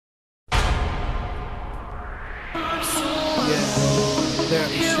Yeah,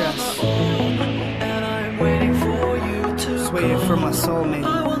 very stressed. Just waiting for my soulmate.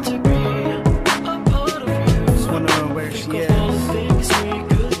 Just wondering where she is.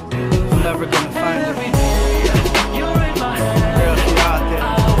 I'm never gonna find her. Girl, if you're out there,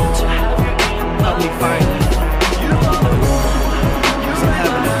 help me find her. 'Cause I'm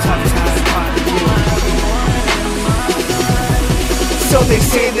having a tough time finding you. So they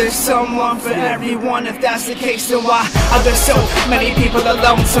say there's someone for everyone. If that's the case, then why are there so many people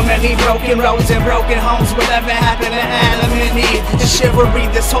alone? So many broken roads and broken homes. Whatever happened to Adam and Eve? The chivalry,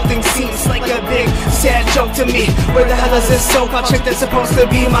 this whole thing seems like a big sad joke to me. Where the hell is this so-called chick that's supposed to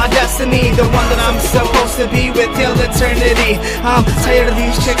be my destiny? The one that I'm supposed to be with till eternity. I'm tired of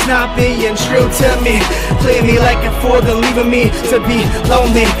these chicks not being true to me, playing me like a fool, then leaving me to be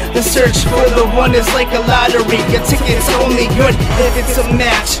lonely. The search for the one is like a lottery. Your ticket's only good if it's a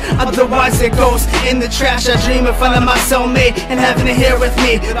match, otherwise it goes in the trash. I dream of finding my soulmate and having it here with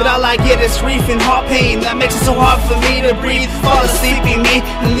me, but all I get is grief and heart pain that makes it so hard for me to breathe. Fall asleep in me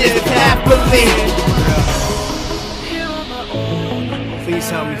and live happily. Please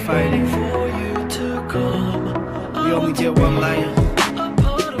help me find you. We only get one life.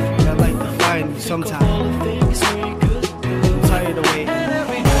 I'd like to find you sometime. I'm tired of waiting.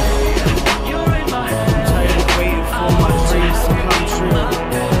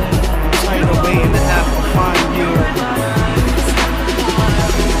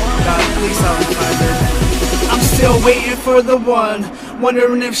 Still waiting for the one,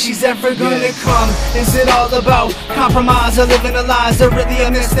 wondering if she's ever gonna come. Is it all about compromise or living the lies? Or really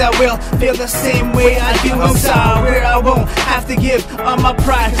a miss that will feel the same way I do inside, where I won't have to give up my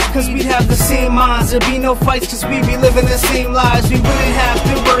pride, cause we'd have the same minds. There'd be no fights cause we'd be living the same lives. We wouldn't have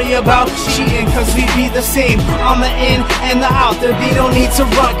to worry about cheating cause we'd be the same on the in and the out. There'd be no need to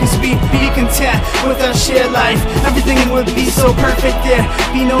run cause we'd be content with our shared life. Everything would be so perfect, there'd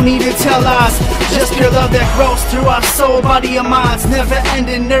be no need to tell lies. Just pure love that grows through our soul, body and minds, never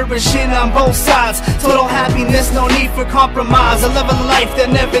ending, nourishing on both sides. Total happiness, no need for compromise. A love of life that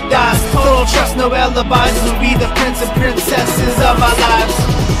never dies. Total trust, no alibis. We'll be the prince and princesses of our lives.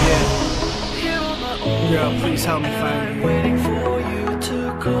 Yeah. Girl, please help me find you.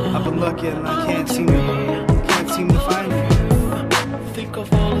 I've been looking and I can't seem to find you.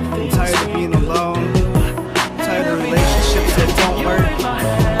 I'm tired of being alone. I'm tired of relationships that don't work.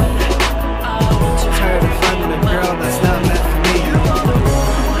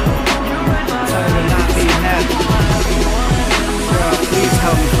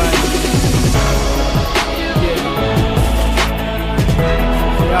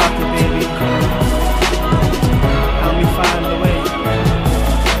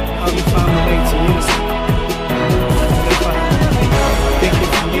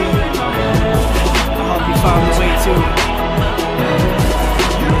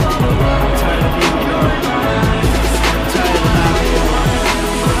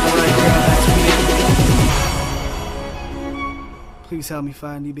 Please help me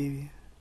find you, baby.